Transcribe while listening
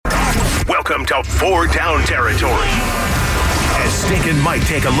Welcome to Four Down Territory. As Stick and Mike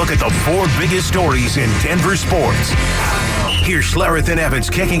take a look at the four biggest stories in Denver sports. Here's Schlereth and Evans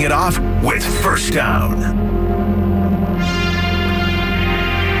kicking it off with First Down.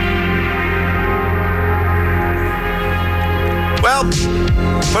 Well,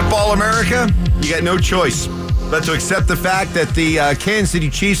 Football America, you got no choice but to accept the fact that the Kansas City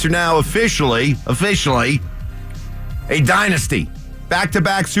Chiefs are now officially a dynasty.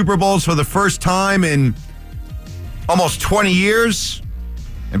 Back-to-back Super Bowls for the first time in almost 20 years,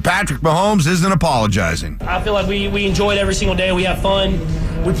 and Patrick Mahomes isn't apologizing. I feel like we enjoy it every single day. We have fun.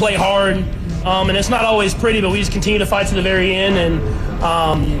 We play hard. And it's not always pretty, but we just continue to fight to the very end. And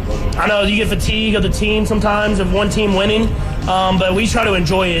I know you get fatigue of the team sometimes, of one team winning, but we try to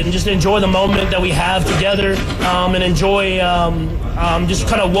enjoy it and just enjoy the moment that we have together and enjoy just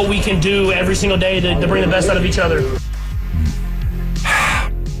kind of what we can do every single day to bring the best out of each other.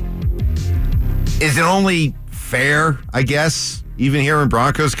 Is it only fair, I guess, even here in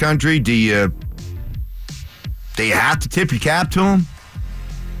Broncos country? Do you have to tip your cap to them?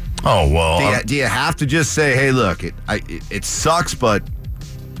 Oh, well. Do you have to just say, hey, look, it sucks, but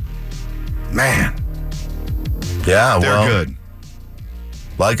man, yeah, they're good.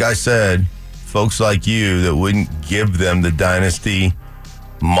 Like I said, folks like you that wouldn't give them the dynasty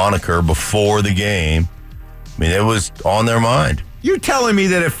moniker before the game, I mean, it was on their mind. You telling me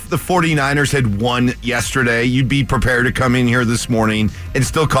that if the 49ers had won yesterday, you'd be prepared to come in here this morning and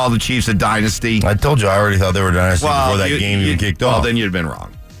still call the Chiefs a dynasty? I told you I already thought they were a dynasty before that game even kicked off. Well, then you'd have been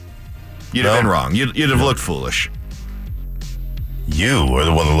wrong. You'd have been wrong. You'd have looked foolish. You are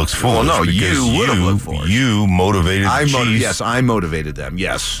the one that looks foolish. Well, no, you would have looked foolish. You motivated the Chiefs. Yes, I motivated them.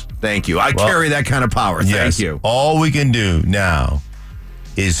 Yes. Thank you. I carry that kind of power. Thank you. All we can do now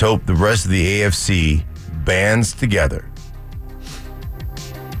is hope the rest of the AFC bands together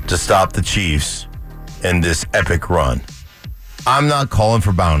to stop the Chiefs in this epic run. I'm not calling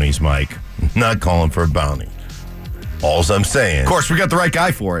for bounties, Mike. I'm not calling for a bounty. All I'm saying. Of course, we got the right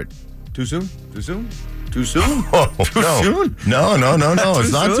guy for it. Too soon? Too soon? Too soon? Too soon? No.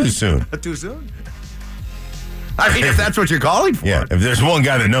 It's not too soon. Too soon? I mean, if that's what you're calling for. Yeah, if there's one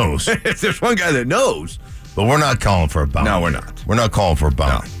guy that knows. If there's one guy that knows. But we're not calling for a bounty. No, we're not. We're not calling for a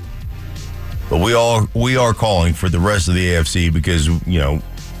bounty. No. But we are calling for the rest of the AFC because,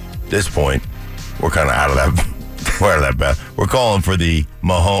 this point, we're kind of out of that. We're out of that bad. We're calling for the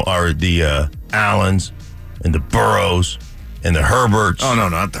Mahomes or the Allens and the Burrows and the Herberts. Oh no,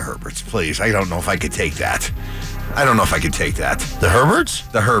 not the Herberts, please. I don't know if I could take that. The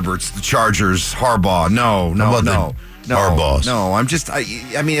Herberts? The Herberts, the Chargers, Harbaugh. No. Harbaughs. No,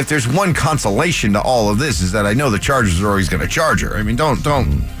 I mean, if there's one consolation to all of this is that I know the Chargers are always going to charge her. I mean, don't. Are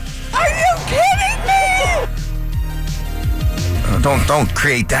you kidding me? Don't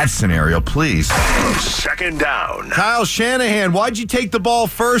create that scenario, please. Second down. Kyle Shanahan, why'd you take the ball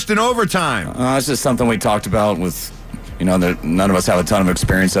first in overtime? It's just something we talked about with, that none of us have a ton of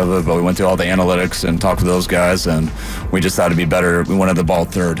experience of it, but we went through all the analytics and talked with those guys, and we just thought it'd be better. We wanted the ball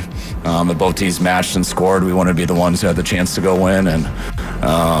third. If both teams matched and scored, we wanted to be the ones who had the chance to go in, and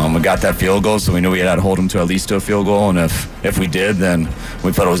we got that field goal, so we knew we had to hold them to at least to a field goal, and if we did, then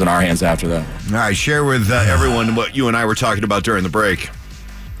we thought it was in our hands after that. All right, share with everyone what you and I were talking about during the break.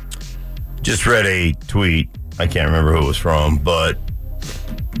 Just read a tweet. I can't remember who it was from, but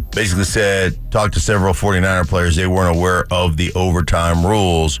basically said, talked to several 49er players. They weren't aware of the overtime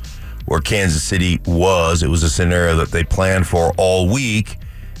rules where Kansas City was. It was a scenario that they planned for all week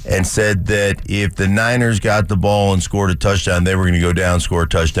and said that if the Niners got the ball and scored a touchdown, they were going to go down, score a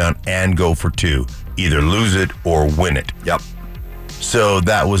touchdown, and go for two. Either lose it or win it. Yep. So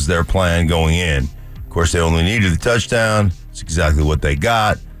that was their plan going in. Of course, they only needed the touchdown. It's exactly what they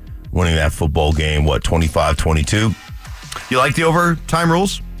got. Winning that football game, 25-22. You like the overtime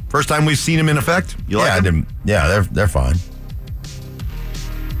rules? First time we've seen them in effect? You like them? They're fine.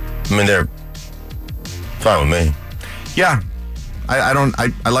 I mean, they're fine with me. Yeah. I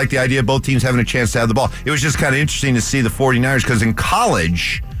like the idea of both teams having a chance to have the ball. It was just kind of interesting to see the 49ers because in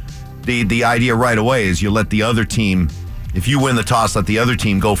college, the idea right away is you let the other team, if you win the toss, let the other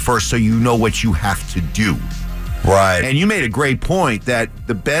team go first so you know what you have to do. Right. And you made a great point that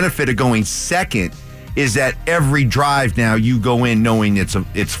the benefit of going second is that every drive now you go in knowing it's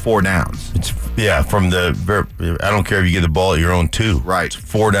 4 downs. From I don't care if you get the ball at your own 2. Right. It's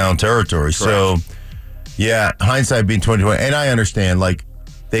 4 down territory. Correct. So, hindsight being 2020, and I understand,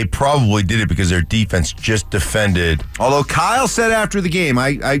 they probably did it because their defense just defended. Although Kyle said after the game,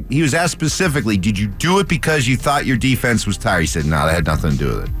 he was asked specifically, did you do it because you thought your defense was tired? He said, no, that had nothing to do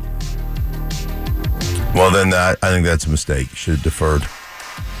with it. Well, then I think that's a mistake. You should have deferred.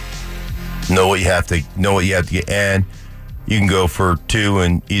 Know what you have to get, and you can go for 2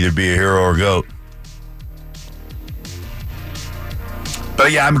 and either be a hero or a GOAT.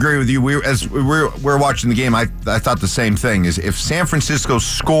 But yeah, I'm agreeing with you. We're watching the game. I thought the same thing. Is if San Francisco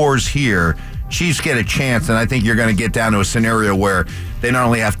scores here, Chiefs get a chance, and I think you're going to get down to a scenario where they not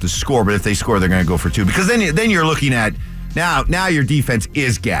only have to score, but if they score, they're going to go for 2. Because then you're looking at now your defense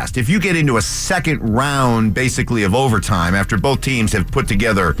is gassed. If you get into a second round, basically of overtime, after both teams have put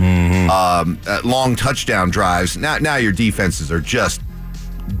together long touchdown drives, now your defenses are just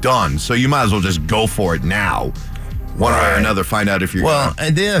done. So you might as well just go for it now. One way or another, find out if you're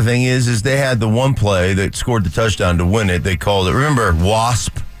and the other thing is they had the one play that scored the touchdown to win it. They called it, remember,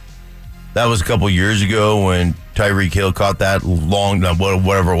 WASP? That was a couple years ago when Tyreek Hill caught that long,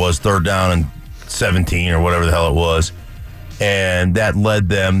 whatever it was, 3rd down and 17 or whatever the hell it was. And that led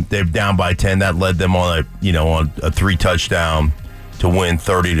them, they're down by 10, that led them on a 3-touchdown to win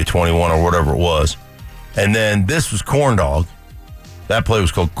 30-21 or whatever it was. And then this was Corn Dog. That play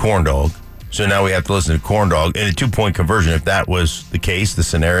was called Corn Dog. So now we have to listen to Corn Dog. And a 2-point conversion, if that was the case, the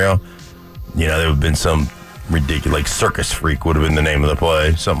scenario, there would have been some ridiculous, like Circus Freak would have been the name of the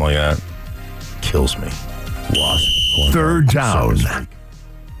play, something like that. Kills me. Lost. 3rd down.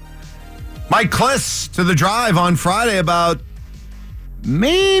 Mike Kliss to the drive on Friday about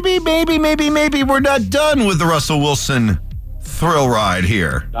maybe we're not done with the Russell Wilson thrill ride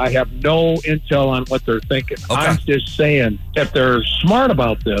here. I have no intel on what they're thinking. Okay. I'm just saying, if they're smart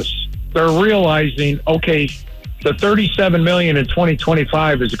about this, they're realizing, okay, the $37 million in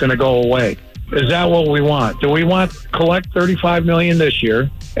 2025 is going to go away. Is that what we want? Do we want to collect $35 million this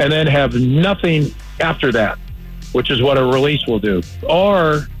year and then have nothing after that, which is what a release will do?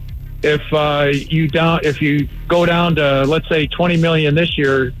 Or if you go down to, let's say, $20 million this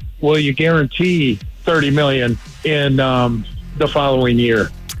year, will you guarantee $30 million in the following year?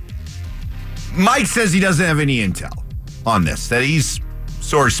 Mike says he doesn't have any intel on this, that he's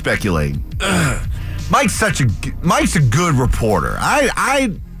sort of speculating. Mike's a good reporter.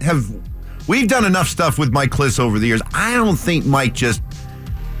 We've done enough stuff with Mike Kliss over the years. I don't think Mike just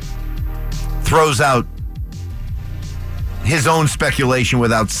throws out his own speculation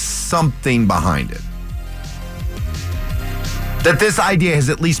without something behind it. That this idea has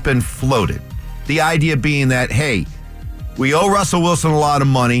at least been floated. The idea being that, hey, we owe Russell Wilson a lot of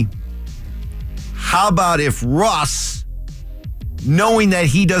money. How about if Russ, knowing that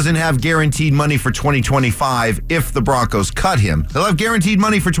he doesn't have guaranteed money for 2025 if the Broncos cut him, he'll have guaranteed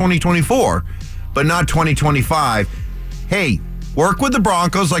money for 2024, but not 2025. Hey, work with the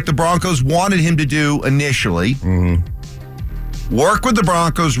Broncos like the Broncos wanted him to do initially. Work with the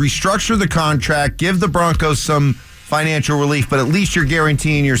Broncos, restructure the contract, give the Broncos some financial relief, but at least you're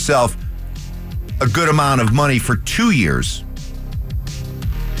guaranteeing yourself a good amount of money for 2 years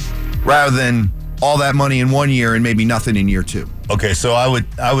rather than all that money in 1 year and maybe nothing in year 2. Okay, so I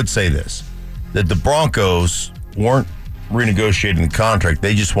would say this, that the Broncos weren't renegotiating the contract.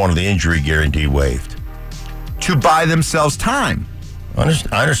 They just wanted the injury guarantee waived. To buy themselves time. I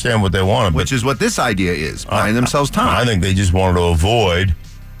understand what they wanted. Which is what this idea is, buying themselves time. I think they just wanted to avoid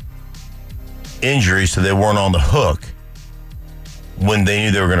injury so they weren't on the hook when they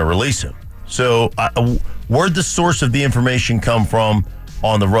knew they were going to release him. So where'd the source of the information come from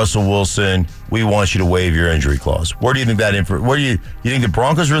on the Russell Wilson, we want you to waive your injury clause? Where do you think that you think the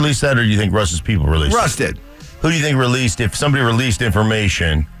Broncos released that, or do you think Russ's people released it? Russ did. Who do you think released, if somebody released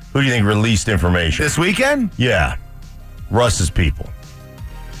information, who do you think released information? This weekend? Yeah. Russ's people.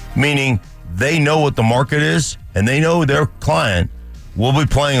 Meaning they know what the market is, and they know their client will be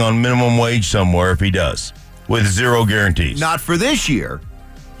playing on minimum wage somewhere if he does, with 0 guarantees. Not for this year.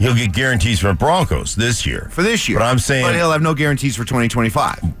 He'll get guarantees from the Broncos this year. For this year. But I'm saying... But he'll have no guarantees for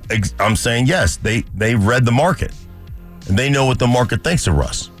 2025. I'm saying, yes, they read the market. And they know what the market thinks of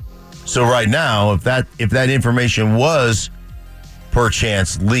Russ. So right now, if that information was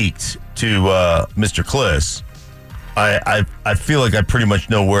perchance leaked to Mr. Kliss, I feel like I pretty much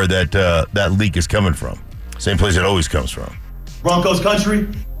know where that leak is coming from. Same place it always comes from. Broncos country.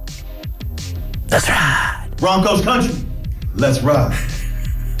 That's right. Broncos country. Let's ride.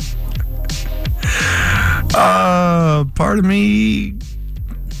 Part of me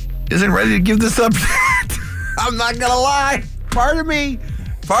isn't ready to give this up yet. I'm not gonna lie. Part of me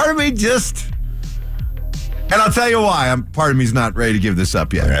just, and I'll tell you why. Part of me's not ready to give this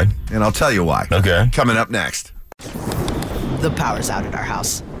up yet. Okay. And I'll tell you why. Okay. Coming up next. The power's out at our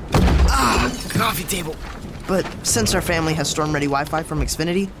house. Coffee table. But since our family has storm-ready Wi-Fi from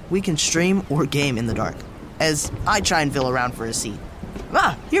Xfinity, we can stream or game in the dark, as I try and feel around for a seat.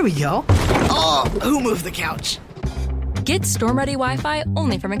 Here we go. Oh, who moved the couch? Get storm-ready Wi-Fi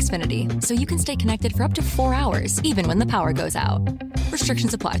only from Xfinity, so you can stay connected for up to 4 hours, even when the power goes out.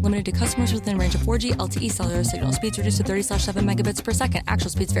 Restrictions apply. Limited to customers within range of 4G LTE cellular signal. Speeds reduced to 30/7 megabits per second.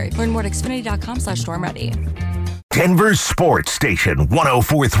 Actual speeds vary. Learn more at xfinity.com/stormready. Denver Sports Station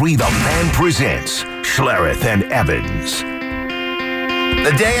 104.3 The Fan presents Schlereth and Evans.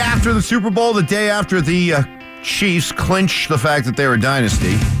 The day after the Super Bowl, the day after the Chiefs clinch the fact that they're a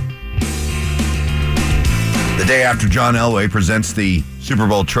dynasty, the day after John Elway presents the Super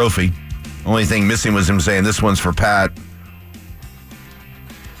Bowl trophy. Only thing missing was him saying, "This one's for Pat."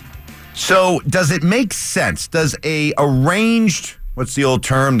 So does it make sense? Does a arranged, what's the old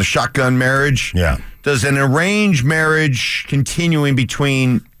term, the shotgun marriage? Yeah. Does an arranged marriage continuing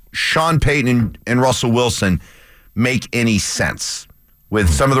between Sean Payton and Russell Wilson make any sense? With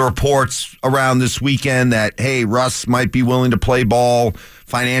some of the reports around this weekend that, hey, Russ might be willing to play ball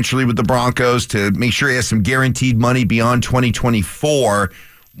financially with the Broncos to make sure he has some guaranteed money beyond 2024.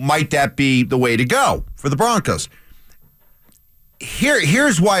 Might that be the way to go for the Broncos?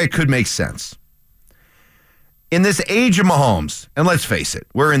 Here's why it could make sense. In this age of Mahomes, and let's face it,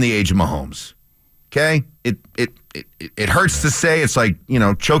 we're in the age of Mahomes. Okay? It hurts to say, it's like,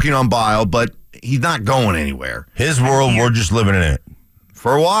 choking on bile, but he's not going anywhere. His world, we're just living in it.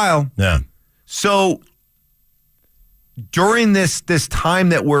 For a while. Yeah. So during this time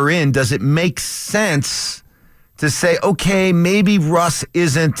that we're in, does it make sense to say, okay, maybe Russ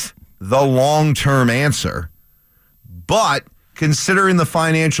isn't the long-term answer, but considering the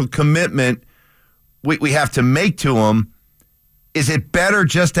financial commitment we have to make to him, is it better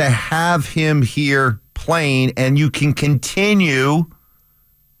just to have him here playing and you can continue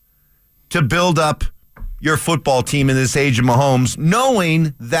to build up your football team in this age of Mahomes,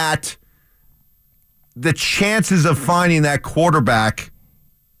 knowing that the chances of finding that quarterback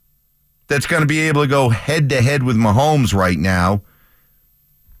that's going to be able to go head-to-head with Mahomes right now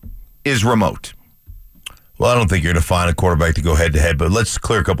is remote? Well, I don't think you're going to find a quarterback to go head-to-head, but let's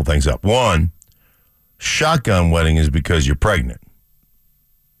clear a couple things up. One, shotgun wedding is because you're pregnant.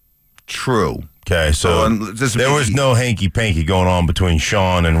 True. Okay, so there was no hanky-panky going on between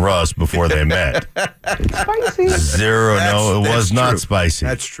Sean and Russ before they met. Spicy. Zero. No, it was not spicy.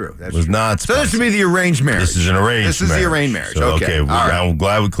 That's true. It was not spicy. So this would be the arranged marriage. This is an arranged marriage. This is the arranged marriage. So, okay. All right. I'm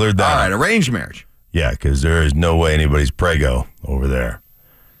glad we cleared that. All right, arranged marriage. Yeah, because there is no way anybody's prego over there.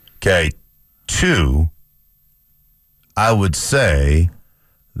 Okay, 2, I would say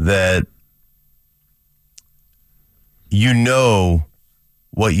that you know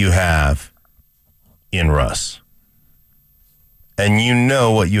what you have in Russ. And you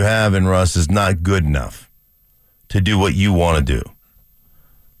know what you have in Russ is not good enough to do what you want to do.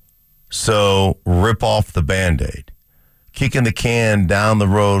 So rip off the Band-Aid. Kicking the can down the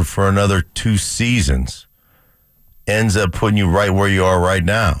road for another 2 seasons ends up putting you right where you are right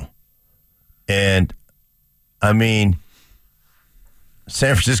now. And, I mean,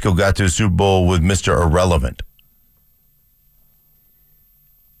 San Francisco got to a Super Bowl with Mr. Irrelevant.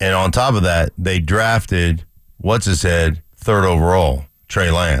 And on top of that, they drafted, what's-his-head, 3rd overall,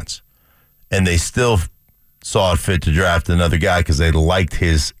 Trey Lance. And they still saw it fit to draft another guy because they liked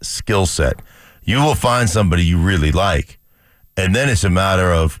his skill set. You will find somebody you really like. And then it's a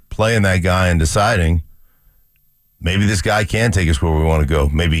matter of playing that guy and deciding, maybe this guy can take us where we want to go.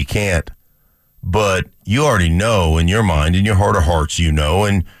 Maybe he can't. But you already know in your mind, in your heart of hearts, you know,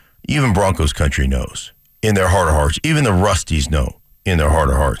 and even Broncos country knows in their heart of hearts. Even the Rusties know in their heart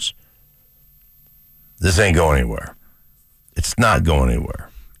of hearts. This ain't going anywhere. It's not going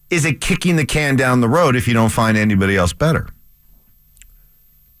anywhere. Is it kicking the can down the road if you don't find anybody else better?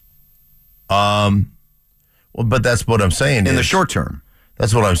 Well, but that's what I'm saying. In the short term.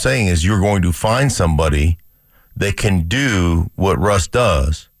 That's what I'm saying is you're going to find somebody that can do what Russ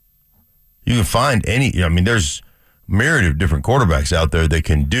does. You can find there's a myriad of different quarterbacks out there that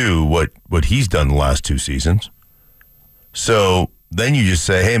can do what he's done the last 2 seasons. So then you just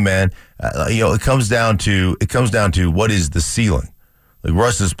say, hey, man, it comes down to what is the ceiling. Like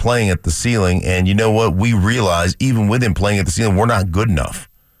Russ is playing at the ceiling, and you know what? We realize even with him playing at the ceiling, we're not good enough.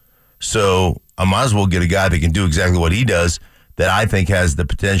 So I might as well get a guy that can do exactly what he does that I think has the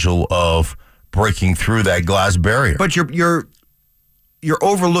potential of breaking through that glass barrier. But you're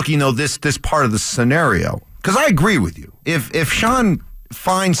overlooking, though, this part of the scenario. Because I agree with you. If Sean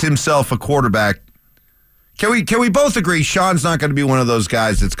finds himself a quarterback, can we both agree Sean's not going to be one of those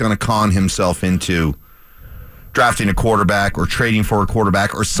guys that's going to con himself into drafting a quarterback or trading for a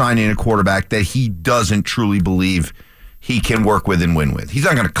quarterback or signing a quarterback that he doesn't truly believe he can work with and win with? He's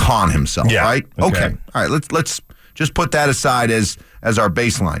not going to con himself, right? Okay. All right, let's just put that aside as as our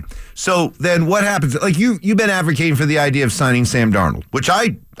baseline. So then what happens? Like you've been advocating for the idea of signing Sam Darnold, which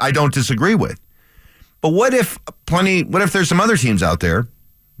I don't disagree with. But what if there's some other teams out there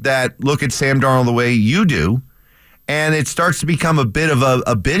that look at Sam Darnold the way you do, and it starts to become a bit of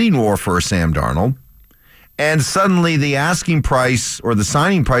a bidding war for Sam Darnold, and suddenly the asking price or the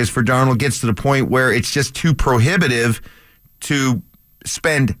signing price for Darnold gets to the point where it's just too prohibitive to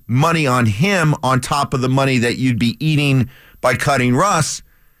spend money on him on top of the money that you'd be eating by cutting Russ.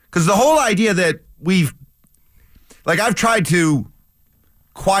 Because the whole idea that I've tried to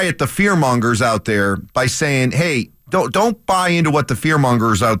quiet the fearmongers out there by saying, hey, don't buy into what the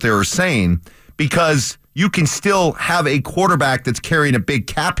fearmongers out there are saying, because you can still have a quarterback that's carrying a big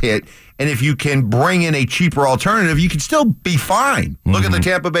cap hit, and if you can bring in a cheaper alternative, you can still be fine. Mm-hmm. Look at the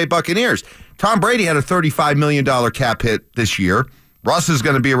Tampa Bay Buccaneers. Tom Brady had a $35 million cap hit this year. Russ is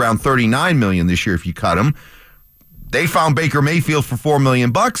going to be around $39 million this year if you cut him. They found Baker Mayfield for $4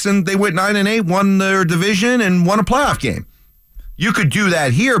 million, and they went 9-8, won their division, and won a playoff game. You could do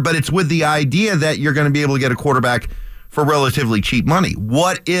that here, but it's with the idea that you're going to be able to get a quarterback for relatively cheap money.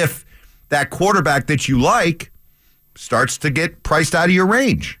 What if that quarterback that you like starts to get priced out of your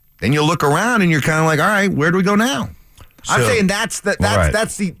range? Then you'll look around and you're kind of like, all right, where do we go now? So, I'm saying that's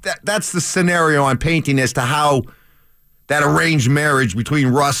the scenario I'm painting as to how that arranged marriage between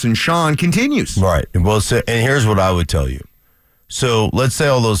Russ and Sean continues. Right. Well, and here's what I would tell you. So let's say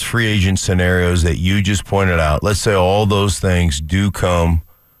all those free agent scenarios that you just pointed out, let's say all those things do come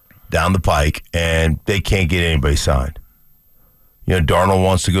down the pike and they can't get anybody signed. Darnold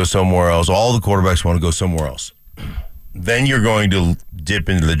wants to go somewhere else. All the quarterbacks want to go somewhere else. Then you're going to dip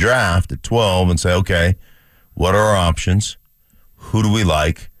into the draft at 12 and say, okay, what are our options? Who do we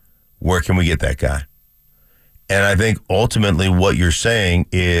like? Where can we get that guy? And I think ultimately what you're saying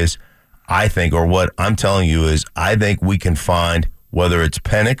is, what I'm telling you is, I think we can find, whether it's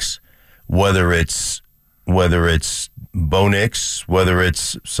Penix, whether it's Bo Nix, whether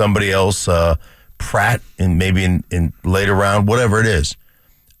it's somebody else, Pratt, and maybe in later round, whatever it is.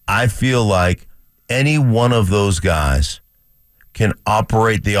 I feel like any one of those guys can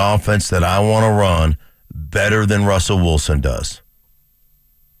operate the offense that I want to run better than Russell Wilson does.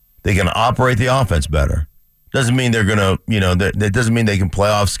 They can operate the offense better. Doesn't mean they're going to, that doesn't mean they can play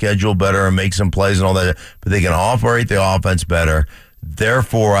off schedule better and make some plays and all that, but they can operate the offense better.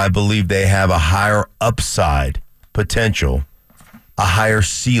 Therefore, I believe they have a higher upside potential, a higher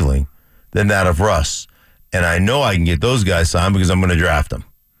ceiling than that of Russ. And I know I can get those guys signed because I'm going to draft them.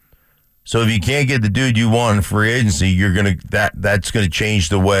 So if you can't get the dude you want in free agency, that's going to change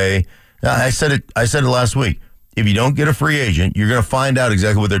the way. I said it last week. If you don't get a free agent, you're going to find out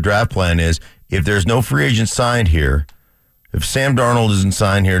exactly what their draft plan is. If there's no free agent signed here, if Sam Darnold isn't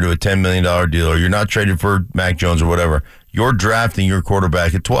signed here to a $10 million deal, or you're not traded for Mac Jones or whatever, you're drafting your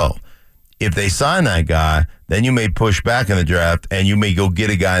quarterback at 12. If they sign that guy, then you may push back in the draft and you may go get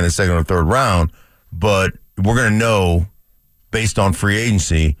a guy in the second or third round, but we're going to know based on free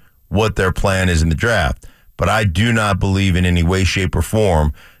agency what their plan is in the draft. But I do not believe in any way, shape, or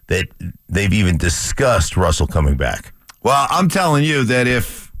form that they've even discussed Russell coming back. Well, I'm telling you that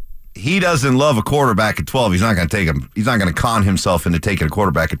if he doesn't love a quarterback at 12, he's not going to take him. He's not going to con himself into taking a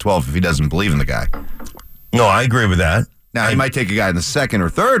quarterback at 12 if he doesn't believe in the guy. No, I agree with that. Now, he might take a guy in the second or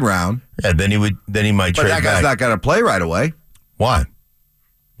third round. Yeah, then he might trade back. But that guy's not going to play right away. Why? What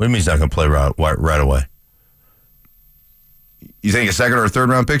do you mean he's not going to play right away? You think a second or third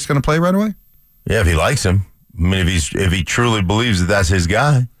round pick's going to play right away? Yeah, if he likes him. I mean, if he truly believes that that's his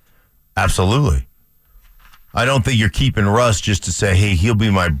guy, absolutely. I don't think you're keeping Russ just to say, hey, he'll be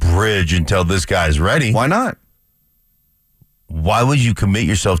my bridge until this guy's ready. Why not? Why would you commit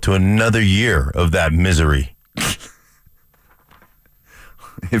yourself to another year of that misery?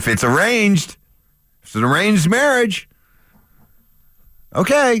 If it's arranged, if it's an arranged marriage,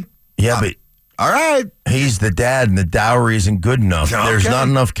 okay. Yeah, but all right. He's the dad and the dowry isn't good enough. Okay. There's not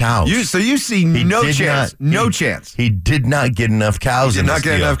enough cows. So you see no chance. No chance. He did not get enough cows in this deal. Did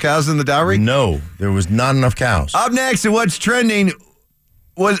not get enough cows in the dowry? No, there was not enough cows. Up next at What's Trending,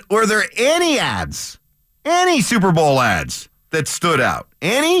 were there any ads, any Super Bowl ads that stood out?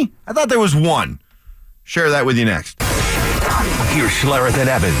 Any? I thought there was one. Share that with you next. Here's Schlereth and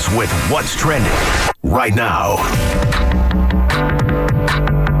Evans with What's Trending right now.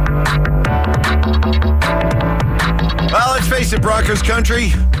 Well, let's face it, Broncos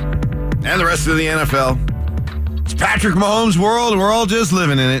country and the rest of the NFL. It's Patrick Mahomes' world, and we're all just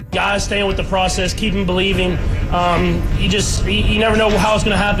living in it. Guys staying with the process, keeping believing. You never know how it's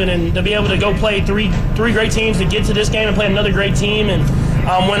going to happen, and to be able to go play three great teams, to get to this game and play another great team and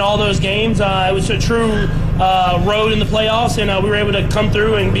win all those games, it was a true road in the playoffs, and we were able to come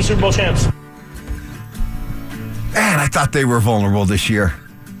through and be Super Bowl champs. Man, I thought they were vulnerable this year.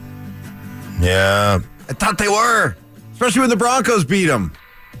 Yeah. I thought they were, especially when the Broncos beat them.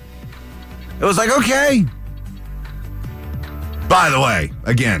 It was like, okay. By the way,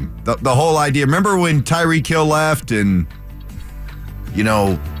 again, the whole idea, remember when Tyreek Hill left and,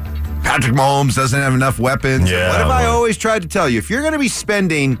 Patrick Mahomes doesn't have enough weapons? Yeah. What have I always tried to tell you? If you're going to be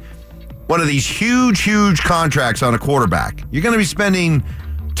spending one of these huge contracts on a quarterback, you're going to be spending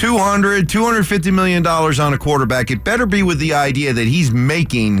 $250 million on a quarterback. It better be with the idea that he's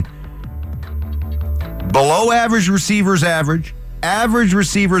making below average receivers average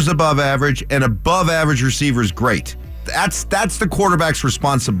receivers above average, and above average receivers great. That's the quarterback's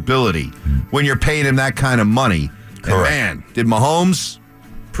responsibility when you're paying him that kind of money. Correct. And man, did Mahomes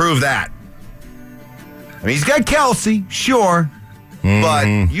prove that? I mean, he's got Kelsey, sure, but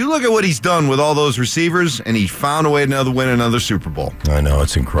you look at what he's done with all those receivers, and he found a way to win another Super Bowl. I know,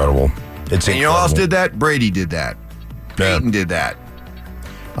 it's incredible. And you know who else did that? Brady did that. Peyton did that.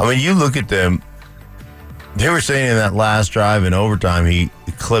 I mean, you look at them. They were saying in that last drive in overtime, he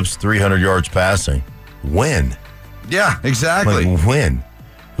eclipsed 300 yards passing. When? Yeah, exactly. Like, when?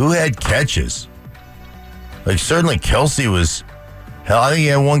 Who had catches? Like, certainly Kelsey was, I think he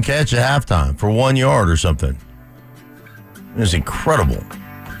had one catch at halftime for 1 yard or something. It was incredible.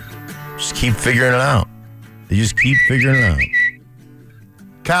 Just keep figuring it out. They just keep figuring it out.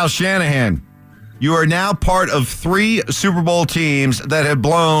 Kyle Shanahan, you are now part of 3 Super Bowl teams that have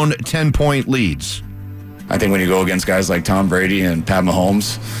blown 10-point leads. I think when you go against guys like Tom Brady and Pat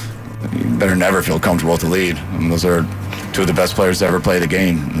Mahomes, you better never feel comfortable with the lead. Those are 2 of the best players to ever play the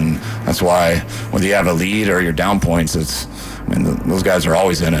game. And that's why whether you have a lead or you're down points, those guys are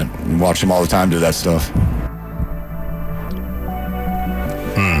always in it. You watch them all the time do that stuff.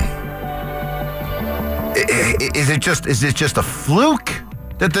 Is it just a fluke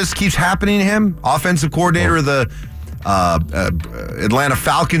that this keeps happening to him? Offensive coordinator of the Atlanta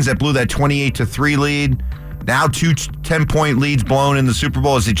Falcons that blew that 28-3 lead. Now 2 10-point leads blown in the Super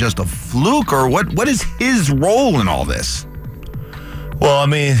Bowl. Is it just a fluke, or what is his role in all this? Well, I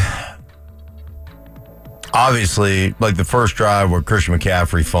mean, obviously, like the first drive where Christian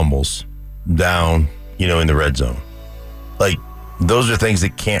McCaffrey fumbles down, in the red zone. Like, those are things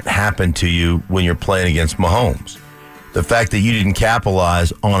that can't happen to you when you're playing against Mahomes. The fact that you didn't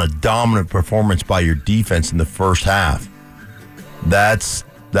capitalize on a dominant performance by your defense in the first half, that's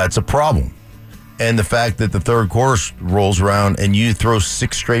a problem. And the fact that the third quarter rolls around and you throw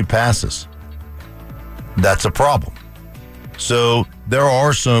 6 straight passes, that's a problem. So there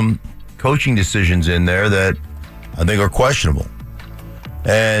are some coaching decisions in there that I think are questionable.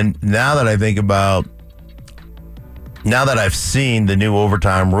 And now that I've seen the new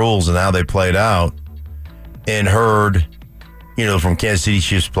overtime rules and how they played out, and heard, from Kansas City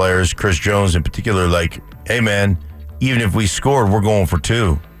Chiefs players, Chris Jones in particular, like, hey, man, even if we scored, we're going for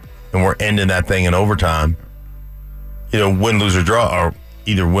 2, and we're ending that thing in overtime. Win, lose, or draw, or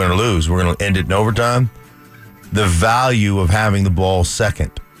either win or lose, we're going to end it in overtime. The value of having the ball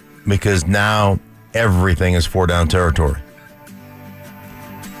second, because now everything is 4-down territory.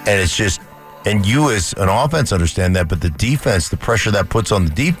 And it's just, and you as an offense understand that, but the defense, the pressure that puts on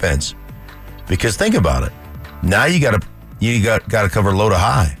the defense, because think about it. Now you got to cover low to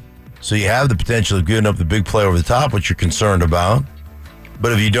high. So you have the potential of giving up the big play over the top, which you're concerned about.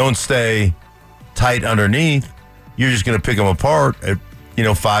 But if you don't stay tight underneath, you're just going to pick them apart at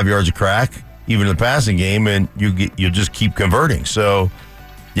 5 yards of crack, even in the passing game, and you'll just keep converting. So,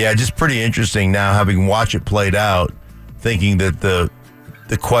 yeah, just pretty interesting now having watched it played out, thinking that the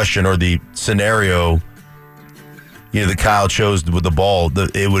question or the scenario, that Kyle chose with the ball,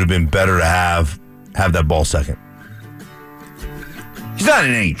 it would have been better to have that ball second. He's not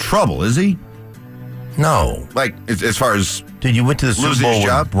in any trouble, is he? No. Like, as far as dude, you went to the Super Bowl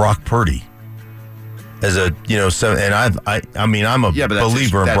with Brock Purdy as a, and I'm a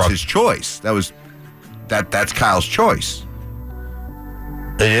believer in Brock. That's his choice. That's Kyle's choice.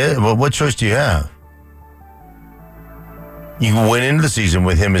 Yeah, well, what choice do you have? You went into the season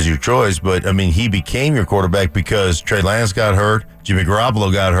with him as your choice, but, he became your quarterback because Trey Lance got hurt, Jimmy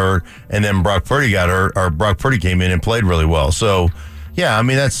Garoppolo got hurt, and then Brock Purdy got hurt, or Brock Purdy came in and played really well. So, yeah,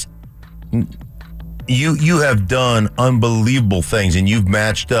 that's you have done unbelievable things, and you've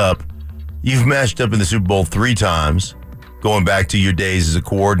matched up in the Super Bowl 3 times, going back to your days as a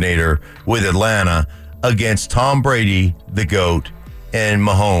coordinator with Atlanta, against Tom Brady, the GOAT, and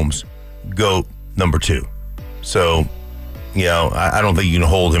Mahomes, GOAT number 2. So, I don't think you can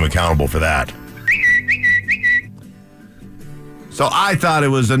hold him accountable for that. So I thought it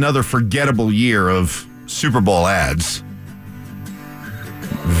was another forgettable year of Super Bowl ads.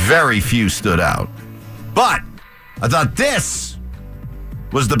 Very few stood out. But I thought this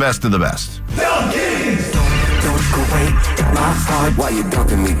was the best of the best. Don't go away. My heart. Why you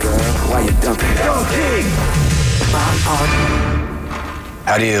dumping me, girl? Why you dumping me? My heart.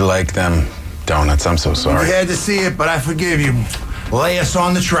 How do you like them donuts? I'm so sorry. You had to see it, but I forgive you. Lay us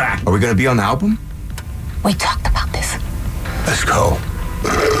on the track. Are we going to be on the album? We talked about this. Let's go.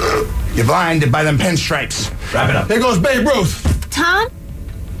 You're blinded by them pinstripes. Wrap it up. There goes Babe Ruth. Tom,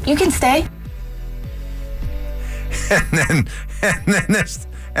 you can stay. And then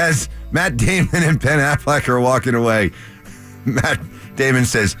as Matt Damon and Ben Affleck are walking away, Matt Damon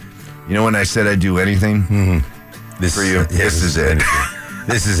says, "You know when I said I'd do anything for you? This is it.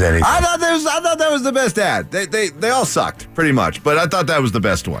 This is anything." I thought that was the best ad. They all sucked pretty much, but I thought that was the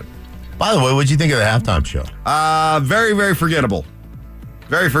best one. By the way, what'd you think of the halftime show? Very, very forgettable.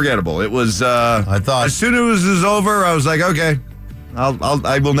 Very forgettable. It was. I thought as soon as it was over, I was like, okay,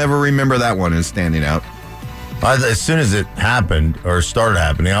 I will never remember that one as standing out. As soon as it happened or started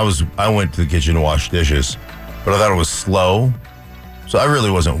happening, I went to the kitchen to wash dishes, but I thought it was slow, so I really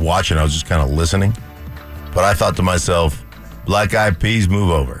wasn't watching. I was just kind of listening. But I thought to myself, Black Eyed Peas,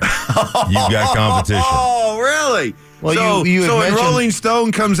 move over. You've got competition. Oh, really? Well, so you had when mentioned, Rolling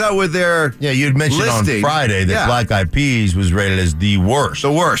Stone comes out with their you had mentioned listing, on Friday that Black Eyed Peas was rated as the worst.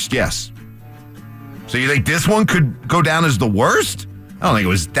 The worst, yes. So you think this one could go down as the worst? I don't think it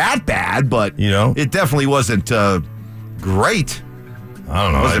was that bad, but it definitely wasn't great. I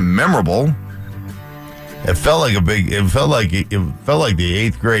don't know. It wasn't memorable. It felt like it felt like the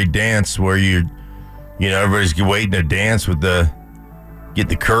 8th grade dance where everybody's waiting to dance get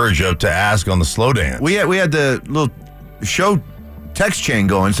the courage up to ask on the slow dance. We had the little show text chain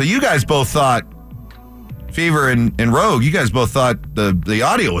going. So you guys both thought, Fever and Rogue, you guys both thought the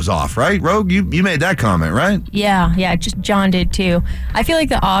audio was off, right? Rogue, you made that comment, right? Yeah, just John did too. I feel like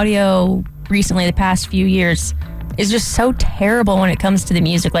the audio recently, the past few years, is just so terrible when it comes to the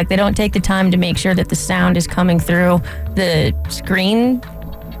music. Like, they don't take the time to make sure that the sound is coming through the screen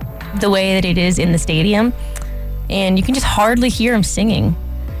the way that it is in the stadium. And you can just hardly hear him singing,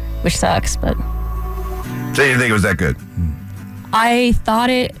 which sucks, but... So you didn't think it was that good? I thought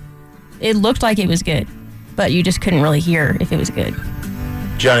it looked like it was good, but you just couldn't really hear if it was good.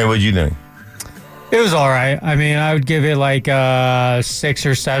 Johnny, what'd you think? It was all right. I mean, I would give it like a 6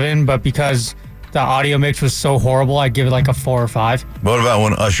 or 7, but because the audio mix was so horrible, I'd give it like a 4 or 5. What about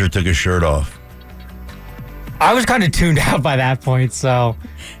when Usher took his shirt off? I was kind of tuned out by that point, so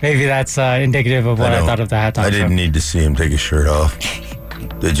maybe that's indicative of what I thought of the halftime show. I didn't need to see him take his shirt off.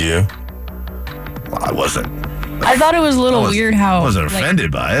 Did you? Well, I wasn't. I thought it was a little weird how... I wasn't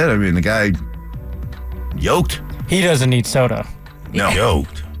offended by it. I mean, the guy yoked. He doesn't need soda. No.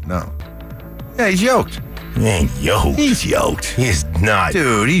 Yoked? No. Yeah, he's yoked. He ain't yoked. He's yoked. He's not.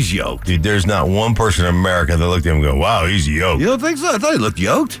 Dude, he's yoked. Dude, there's not one person in America that looked at him and go, wow, he's yoked. You don't think so? I thought he looked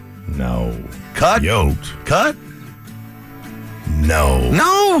yoked. No. Cut? Yoked. Cut? No.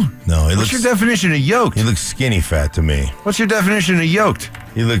 No? No. What's your definition of yoked? He looks skinny fat to me. What's your definition of yoked?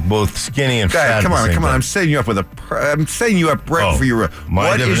 He looked both skinny and fat. Come on. I'm setting you up I'm setting you up right for your...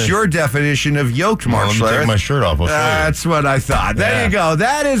 What is your definition of yoked, Mark Schlereth? Let me take my shirt off. I'll show you. That's what I thought. There you go.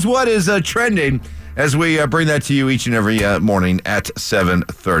 That is what is trending as we bring that to you each and every morning at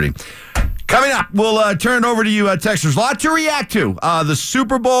 7:30. Coming up, we'll turn it over to you, Texters. A lot to react to. The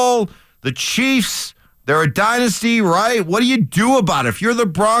Super Bowl, the Chiefs, they're a dynasty, right? What do you do about it? If you're the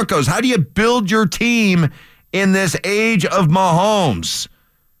Broncos, how do you build your team in this age of Mahomes?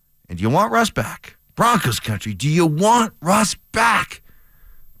 And do you want Russ back? Broncos country, do you want Russ back?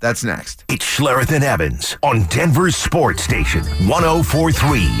 That's next. It's Schlereth and Evans on Denver's sports station,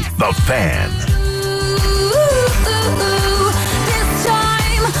 104.3 The Fan. This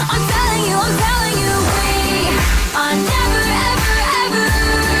time, I'm telling you, we are never, ever, ever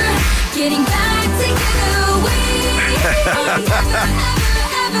getting back together. We are never,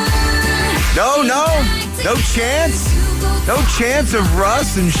 ever. No chance. No chance of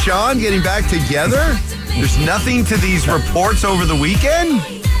Russ and Sean getting back together? There's nothing to these reports over the weekend?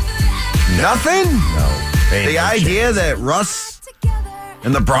 Nothing? No. The idea that Russ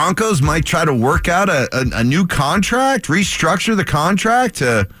and the Broncos might try to work out a new contract, restructure the contract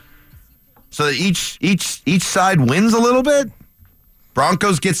so that each side wins a little bit?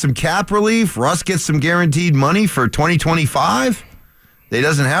 Broncos get some cap relief. Russ gets some guaranteed money for 2025 that he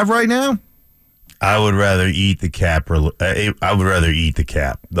doesn't have right now? I would rather eat the cap. I would rather eat the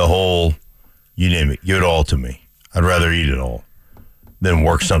cap. The whole, you name it, give it all to me. I'd rather eat it all than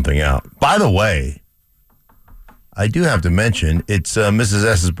work something out. By the way, I do have to mention it's Mrs.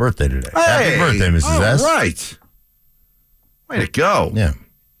 S's birthday today. Happy birthday, Mrs. S. Right. Way to go. Yeah.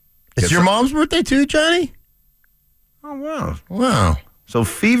 It's your mom's birthday too, Johnny? Oh, wow. Wow. So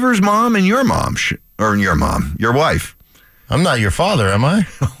Fever's mom and your mom, or your wife. I'm not your father, am I?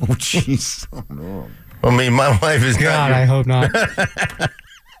 Oh, jeez. Oh, no. I mean, my wife is God, not. I hope not.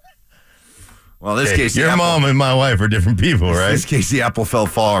 Well, in this case, your mom and my wife are different people, right? In this case, the apple fell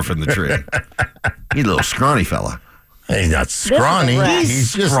far from the tree. He's a little scrawny fella. He's not scrawny.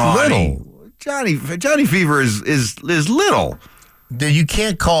 He's just little. Johnny Fever is little. Dude, you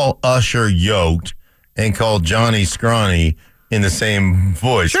can't call Usher yoked and call Johnny scrawny in the same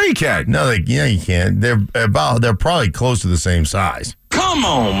voice. Sure you can. No, you can't. They're probably close to the same size. Come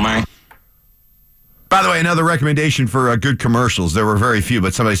on, man. By the way, another recommendation for good commercials. There were very few,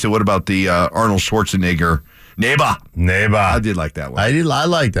 but somebody said, what about the Arnold Schwarzenegger Neighbor? I did like that one. I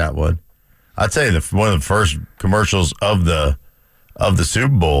like that one. I'd say one of the first commercials of the Super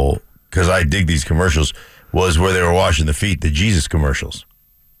Bowl, because I dig these commercials, was where they were washing the feet, the Jesus commercials.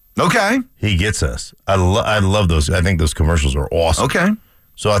 Okay. He gets us. I love those. I think those commercials are awesome. Okay.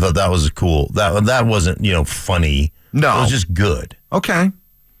 So I thought that was cool. That wasn't, funny. No. It was just good. Okay.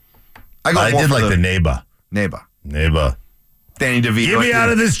 I did like the Neighbor. Neighbor. Danny DeVito. Get me out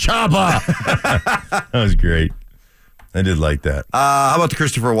of this chopper. That was great. I did like that. How about the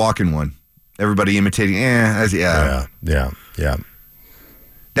Christopher Walken one? Everybody imitating. Yeah. Now,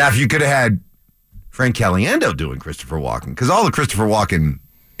 if you could have had Frank Caliendo doing Christopher Walken, because all the Christopher Walken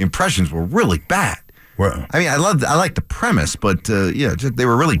impressions were really bad. Well, I mean, I like the premise, but they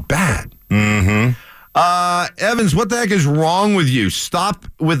were really bad. Mm-hmm. Evans, what the heck is wrong with you? Stop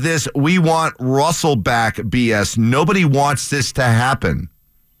with this "we want Russell back" BS. Nobody wants this to happen.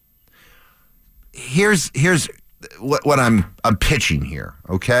 Here's what I'm pitching here,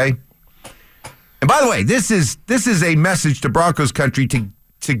 okay? And by the way, this is a message to Broncos country to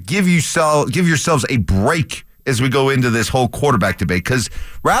give yourselves a break as we go into this whole quarterback debate, because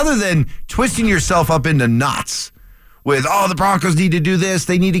rather than twisting yourself up into knots with, the Broncos need to do this,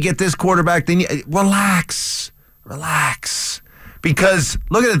 they need to get this quarterback, relax. Because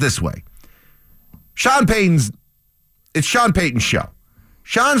look at it this way. It's Sean Payton's show.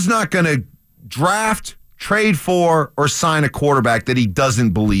 Sean's not going to draft, trade for, or sign a quarterback that he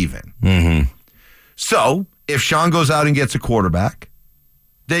doesn't believe in. Mm-hmm. So if Sean goes out and gets a quarterback,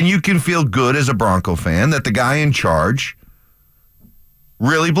 then you can feel good as a Bronco fan that the guy in charge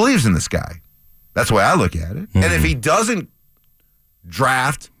really believes in this guy. That's the way I look at it. Mm-hmm. And if he doesn't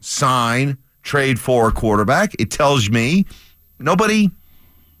draft, sign, trade for a quarterback, it tells me nobody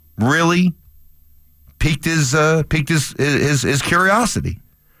really piqued his curiosity.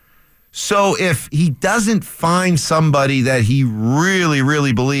 So if he doesn't find somebody that he really,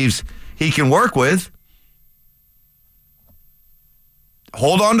 really believes he can work with,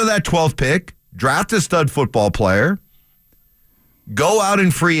 hold on to that 12th pick, draft a stud football player, go out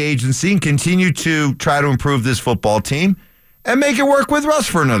in free agency and continue to try to improve this football team and make it work with Russ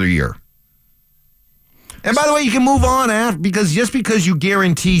for another year. And by the way, you can move on because you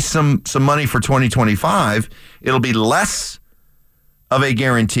guarantee some money for 2025, it'll be less of a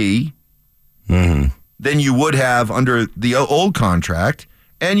guarantee than you would have under the old contract,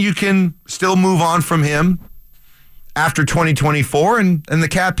 and you can still move on from him after 2024, and the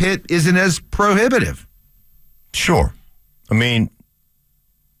cap hit isn't as prohibitive. Sure. I mean,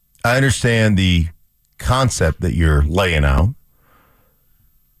 I understand the concept that you're laying out,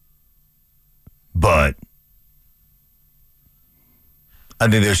 but I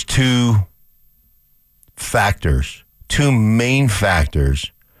think there's two main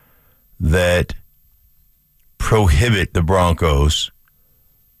factors that prohibit the Broncos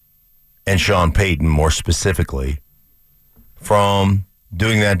and Sean Payton more specifically from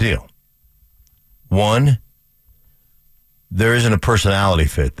doing that deal. One, there isn't a personality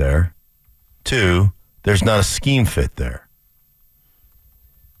fit there. Two, there's not a scheme fit there.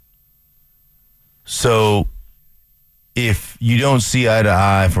 So if you don't see eye to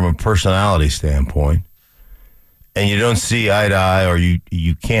eye from a personality standpoint, and you don't see eye to eye, or you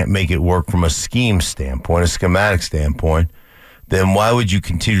can't make it work from a scheme standpoint, a schematic standpoint, then why would you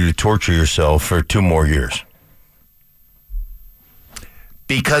continue to torture yourself for 2 more years?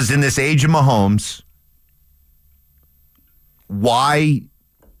 Because in this age of Mahomes, why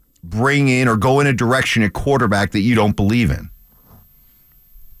bring in or go in a direction at quarterback that you don't believe in?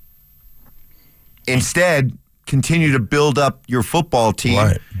 Instead, continue to build up your football team.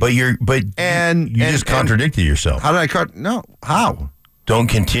 Right. But you just contradicted yourself. How did I No. How? Don't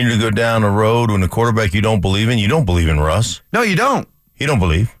continue to go down a road when a quarterback you don't believe in. You don't believe in Russ. No, you don't. He don't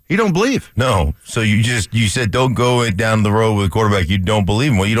believe. He don't believe. No. So you said don't go down the road with a quarterback you don't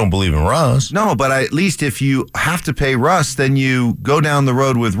believe in. Well, you don't believe in Russ. No, but at least if you have to pay Russ, then you go down the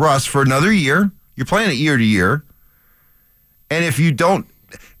road with Russ for another year. You're playing it year to year. And if you don't,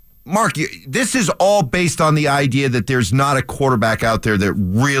 Mark, this is all based on the idea that there's not a quarterback out there that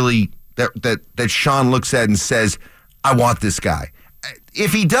really, that Sean looks at and says, I want this guy.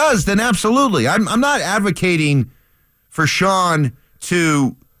 If he does, then absolutely. I'm not advocating for Sean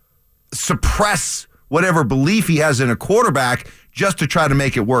to suppress whatever belief he has in a quarterback just to try to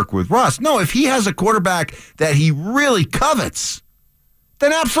make it work with Russ. No, if he has a quarterback that he really covets,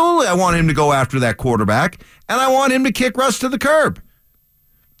 then absolutely I want him to go after that quarterback, and I want him to kick Russ to the curb.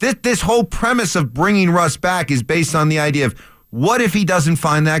 This whole premise of bringing Russ back is based on the idea of what if he doesn't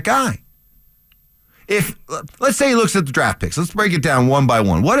find that guy? If, let's say he looks at the draft picks. Let's break it down one by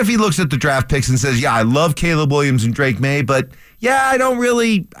one. What if he looks at the draft picks and says, yeah, I love Caleb Williams and Drake May, but yeah, I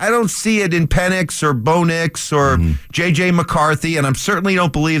don't see it in Penix or Bo Nix or J.J. McCarthy, and I certainly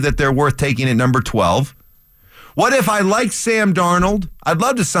don't believe that they're worth taking at number 12. What if I like Sam Darnold? I'd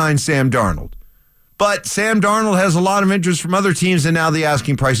love to sign Sam Darnold. But Sam Darnold has a lot of interest from other teams, and now the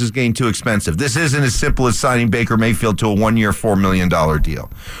asking price is getting too expensive. This isn't as simple as signing Baker Mayfield to a 1-year, $4 million deal.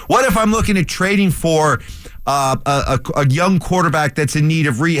 What if I'm looking at trading for a young quarterback that's in need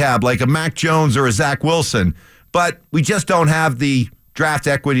of rehab, like a Mac Jones or a Zach Wilson, but we just don't have the draft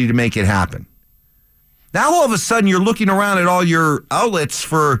equity to make it happen? Now, all of a sudden, you're looking around at all your outlets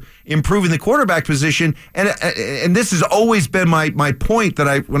for improving the quarterback position, and this has always been my point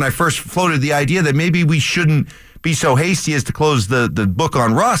that when I first floated the idea that maybe we shouldn't be so hasty as to close the book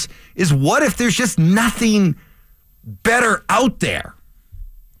on Russ, is what if there's just nothing better out there?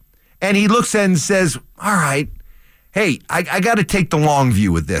 And he looks at it and says, all right, hey, I got to take the long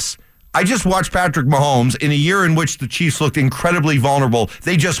view with this. I just watched Patrick Mahomes in a year in which the Chiefs looked incredibly vulnerable.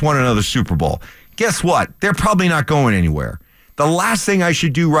 They just won another Super Bowl. Guess what? They're probably not going anywhere. The last thing I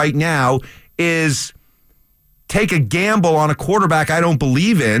should do right now is take a gamble on a quarterback I don't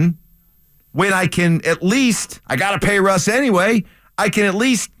believe in when I can at least, I got to pay Russ anyway, I can at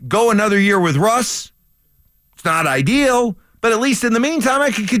least go another year with Russ. It's not ideal, but at least in the meantime,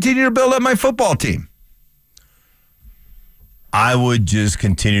 I can continue to build up my football team. I would just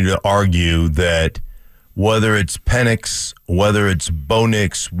continue to argue that whether it's Penix, whether it's Bo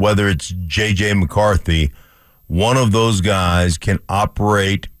Nix, whether it's J.J. McCarthy, one of those guys can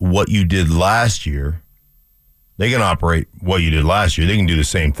operate what you did last year. They can operate what you did last year. They can do the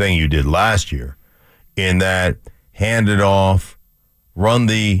same thing you did last year in that hand it off, run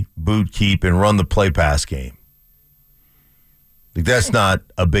the boot keep, and run the play-pass game. Like, that's not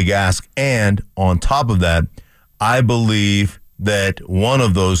a big ask. And on top of that, I believe that one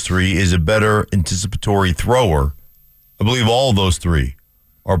of those three is a better anticipatory thrower. I believe all of those three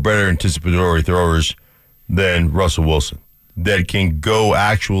are better anticipatory throwers than Russell Wilson, that can go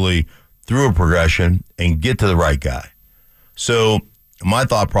actually through a progression and get to the right guy. So my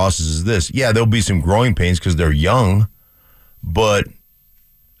thought process is this. Yeah, there'll be some growing pains because they're young, but,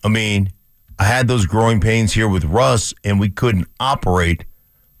 I mean, I had those growing pains here with Russ, and we couldn't operate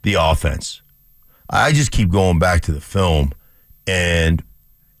the offense. I just keep going back to the film and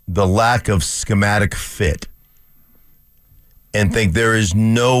the lack of schematic fit and think there is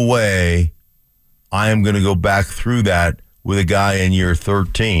no way I am going to go back through that with a guy in year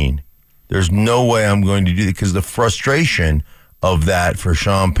 13. There's no way I'm going to do that because the frustration of that for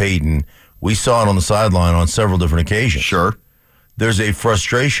Sean Payton, we saw it on the sideline on several different occasions. Sure. There's a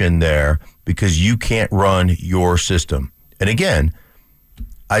frustration there because you can't run your system. And again,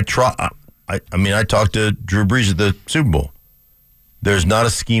 I talked to Drew Brees at the Super Bowl. There's not a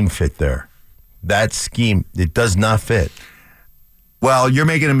scheme fit there. That scheme, it does not fit. Well, you're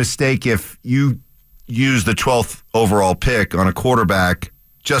making a mistake if you use the 12th overall pick on a quarterback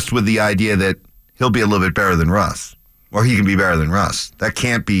just with the idea that he'll be a little bit better than Russ, or he can be better than Russ. That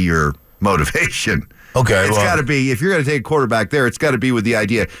can't be your motivation. Okay. It's got to be, if you're going to take a quarterback there, it's got to be with the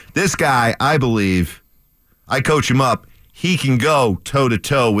idea, this guy, I believe, I coach him up, he can go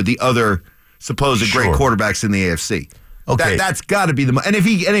toe-to-toe with the other supposed great quarterbacks in the AFC. Okay. That's got to be the... And if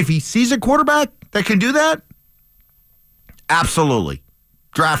he sees a quarterback that can do that, absolutely.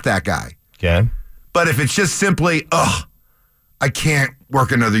 Draft that guy. Okay. But if it's just simply, I can't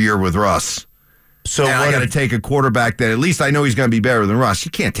work another year with Russ, so I got to take a quarterback that at least I know he's going to be better than Russ.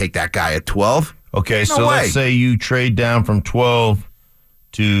 You can't take that guy at 12. Okay, so let's say you trade down from 12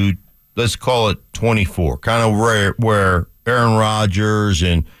 to, let's call it 24, kind of where Aaron Rodgers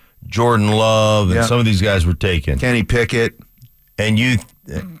and Jordan Love and some of these guys were taken. Kenny Pickett. And you,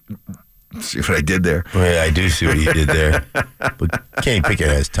 See what I did there? Well, yeah, I do see what you did there. But Kenny Pickett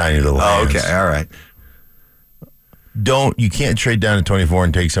has tiny little hands. Okay, all right. You can't trade down to 24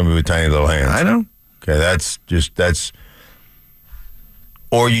 and take somebody with tiny little hands. I know. Okay, that's.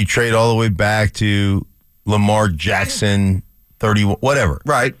 Or you trade all the way back to Lamar Jackson, 31, whatever.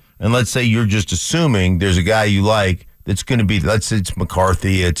 Right. And let's say you're just assuming there's a guy you like that's going to be, let's say it's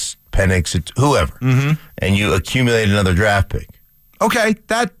McCarthy, it's Penix, it's whoever. Mm-hmm. And you accumulate another draft pick. Okay,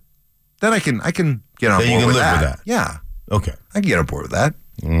 then I can get on board Then you can with live that. with that. Yeah. Okay. I can get on board with that.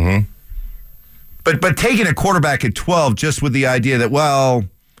 Mm-hmm. But taking a quarterback at 12 just with the idea that, well,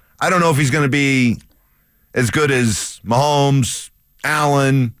 I don't know if he's going to be as good as Mahomes,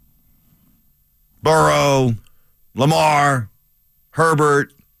 Allen, Burrow, Lamar,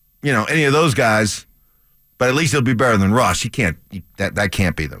 Herbert, any of those guys, but at least he'll be better than Russ. That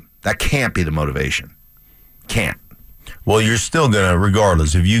can't be the motivation. Can't. Well, you're still going to,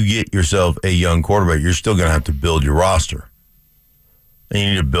 regardless, if you get yourself a young quarterback, you're still going to have to build your roster. And you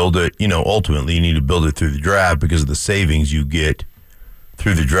need to build it, ultimately you need to build it through the draft because of the savings you get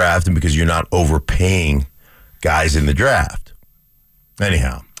through the draft and because you're not overpaying guys in the draft.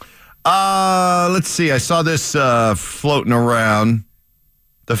 Anyhow. Let's see. I saw this floating around.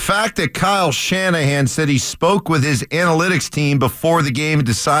 The fact that Kyle Shanahan said he spoke with his analytics team before the game and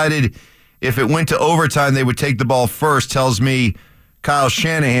decided if it went to overtime they would take the ball first tells me Kyle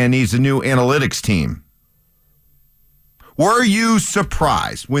Shanahan needs a new analytics team. Were you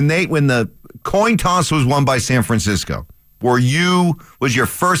surprised when the coin toss was won by San Francisco? Was your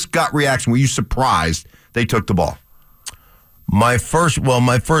first gut reaction, were you surprised they took the ball? My first,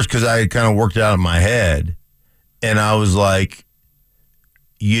 because I had kind of worked out in my head, and I was like,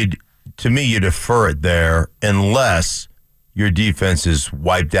 you defer it there unless your defense is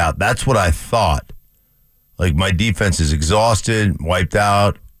wiped out. That's what I thought. Like, my defense is exhausted, wiped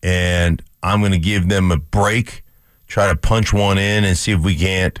out, and I'm going to give them a break, try to punch one in and see if we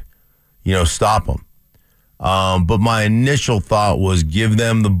can't, stop them. But my initial thought was give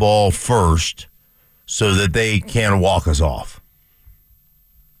them the ball first so that they can't walk us off.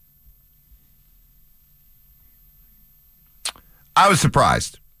 I was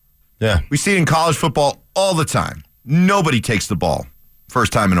surprised. Yeah. We see it in college football all the time. Nobody takes the ball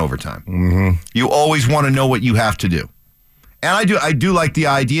first time in overtime. Mm-hmm. You always want to know what you have to do. And I do like the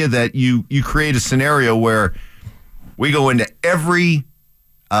idea that you create a scenario where we go into every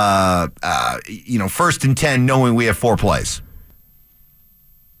first and 10 knowing we have 4 plays.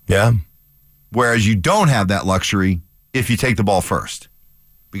 Yeah. Whereas you don't have that luxury if you take the ball first.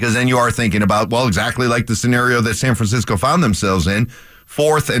 Because then you are thinking about, well, exactly like the scenario that San Francisco found themselves in,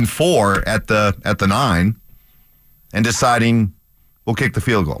 4th and 4 at the 9, and deciding we'll kick the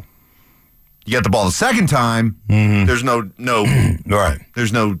field goal. You get the ball the second time, there's no right.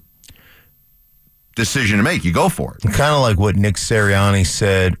 There's no decision to make. You go for it. Kind of like what Nick Sirianni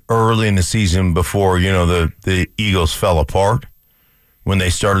said early in the season before, the Eagles fell apart when they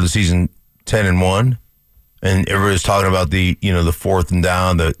started the season 10-1. And everybody's talking about the 4th and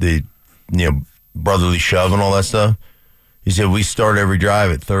down, the brotherly shove and all that stuff. He said, we start every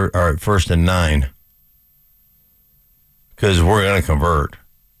drive at 1st and 9 because we're going to convert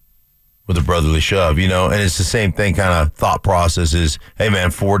with a brotherly shove, and it's the same thing kind of thought process is, hey,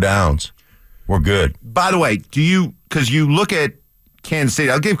 man, 4 downs. We're good. By the way, because you look at Kansas City,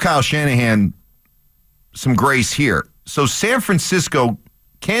 I'll give Kyle Shanahan some grace here. So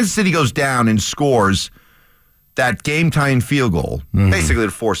Kansas City goes down and scores that game-tying field goal, basically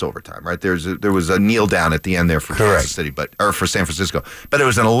to force overtime, right? There was a kneel down at the end there for Kansas City, or for San Francisco. But it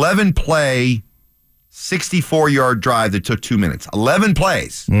was an 11-play, 64-yard drive that took 2 minutes. 11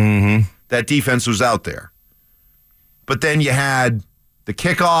 plays. Mm-hmm. That defense was out there. But then you had the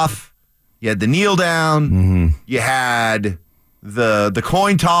kickoff, you had the kneel down, you had the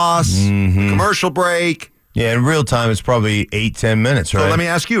coin toss, the commercial break. Yeah, in real time, it's probably 8-10 minutes, right? So let me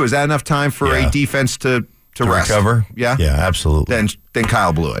ask you, is that enough time for a defense to rest? Recover? Yeah? Yeah, absolutely. Then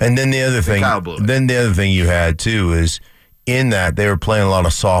Kyle blew it. And then the other thing you had, too, is in that they were playing a lot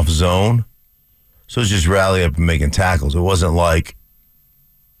of soft zone. So it's just rally up and making tackles. It wasn't like,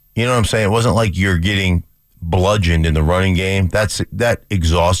 you know what I'm saying? It wasn't like you're getting bludgeoned in the running game. That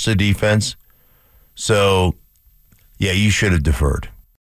exhausts the defense. So, yeah, you should have deferred.